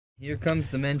Here comes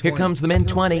the men 20. Here comes the men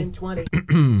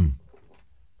 20.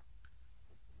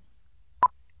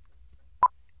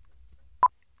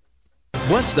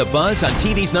 What's the buzz on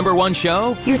TV's #1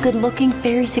 show? You're good-looking,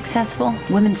 very successful.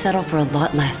 Women settle for a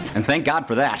lot less. And thank God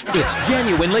for that. It's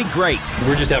genuinely great.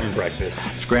 We're just having breakfast.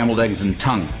 Scrambled eggs and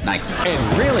tongue. Nice.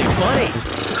 And really funny.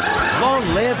 Long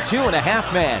live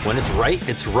 2.5 Men. When it's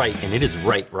right, and it is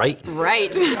right?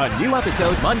 Right. A new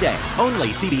episode Monday, only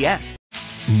CBS.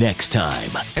 Next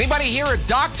time, Anybody here a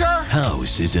doctor?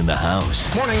 House is in the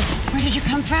house. Morning. Where did you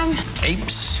come from?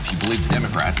 Apes, if you believe the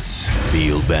Democrats.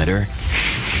 Feel better?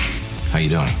 How you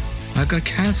doing? I've got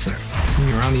cancer.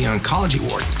 You're on the oncology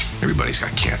ward. Everybody's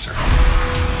got cancer.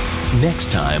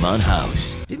 Next time on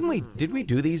House. Did we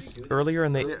do these earlier?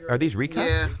 And are these recuts?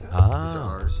 Yeah.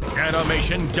 Ah.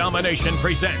 Animation Domination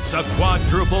presents a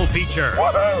quadruple feature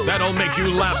that'll make you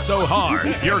laugh so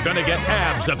hard you're gonna get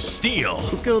abs of steel.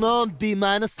 What's going on, B-?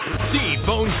 See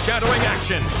bone-shattering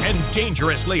action and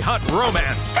dangerously hot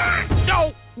romance.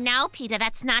 No! No, Peter,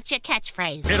 that's not your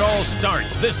catchphrase. It all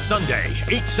starts this Sunday,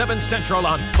 8/7 Central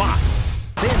on Fox.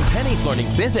 Then Penny's learning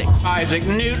physics. Isaac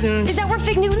Newton. Is that where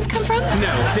Fig Newtons come from?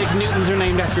 No, Fig Newtons are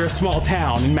named after a small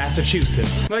town in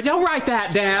Massachusetts. But don't write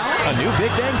that down. A new Big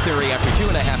Bang Theory after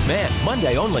 2.5 Men.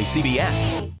 Monday only CBS.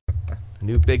 A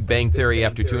new Big Bang Theory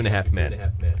after 2.5 Men.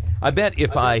 I bet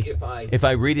if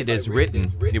I read it as written,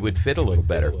 it would fit a little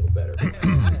better.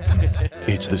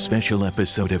 It's the special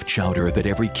episode of Chowder that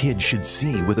every kid should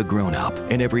see with a grown-up,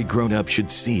 and every grown-up should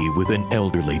see with an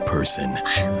elderly person.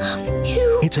 I love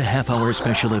you. It's a half-hour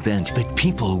special event that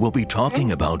people will be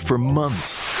talking about for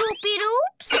months.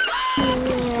 Poopy-doops.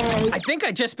 I think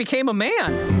I just became a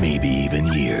man. Maybe even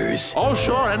years. Oh,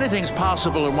 sure, anything's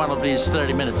possible in one of these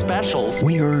 30-minute specials.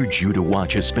 We urge you to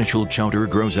watch a special Chowder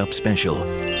Grows Up special.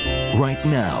 Right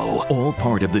now, all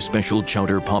part of the special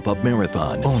Chowder Pop-Up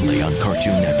Marathon, only on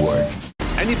Cartoon Network.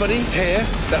 Anybody here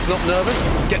that's not nervous?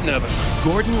 Get nervous.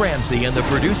 Gordon Ramsay and the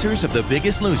producers of The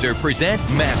Biggest Loser present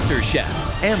Master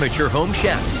Chef, amateur home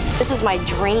chefs. This is my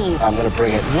dream. I'm gonna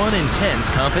bring it. One intense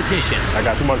competition. I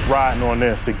got too much riding on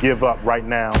this to give up right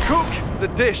now. Cook the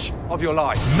dish of your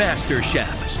life. Master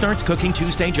Chef starts cooking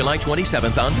Tuesday, July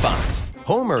 27th on Fox.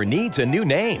 Homer needs a new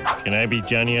name. Can I be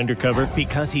Johnny Undercover?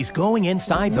 Because he's going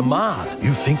inside the mob.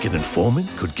 You think an informant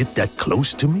could get that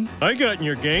close to me? I got in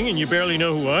your gang and you barely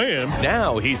know who I am.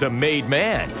 Now he's a made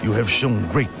man. You have shown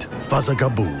great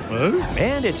fazagaboo. Huh?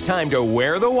 And it's time to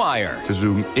wear the wire. To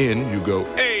zoom in, you go,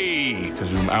 hey. To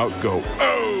zoom out, go,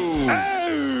 oh.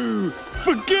 Oh!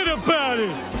 Forget about it!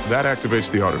 That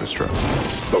activates the Artemis trap.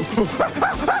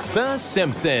 The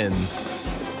Simpsons.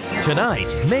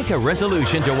 Tonight, make a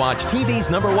resolution to watch TV's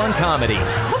 #1 comedy.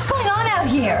 What's going on out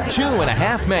here?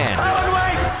 2.5 Men.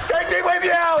 Take me with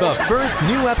you! The first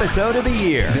new episode of the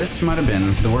year. This might have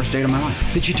been the worst date of my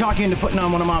life. Did she talk you into putting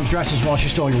on one of Mom's dresses while she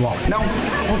stole your wallet? No.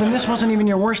 Well, then this wasn't even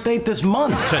your worst date this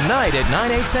month. Tonight at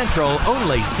 9/8 Central,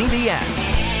 only CBS.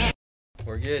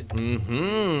 We're good.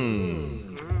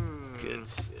 Good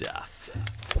stuff.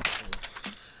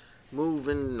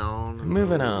 Moving on.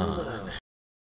 Moving on.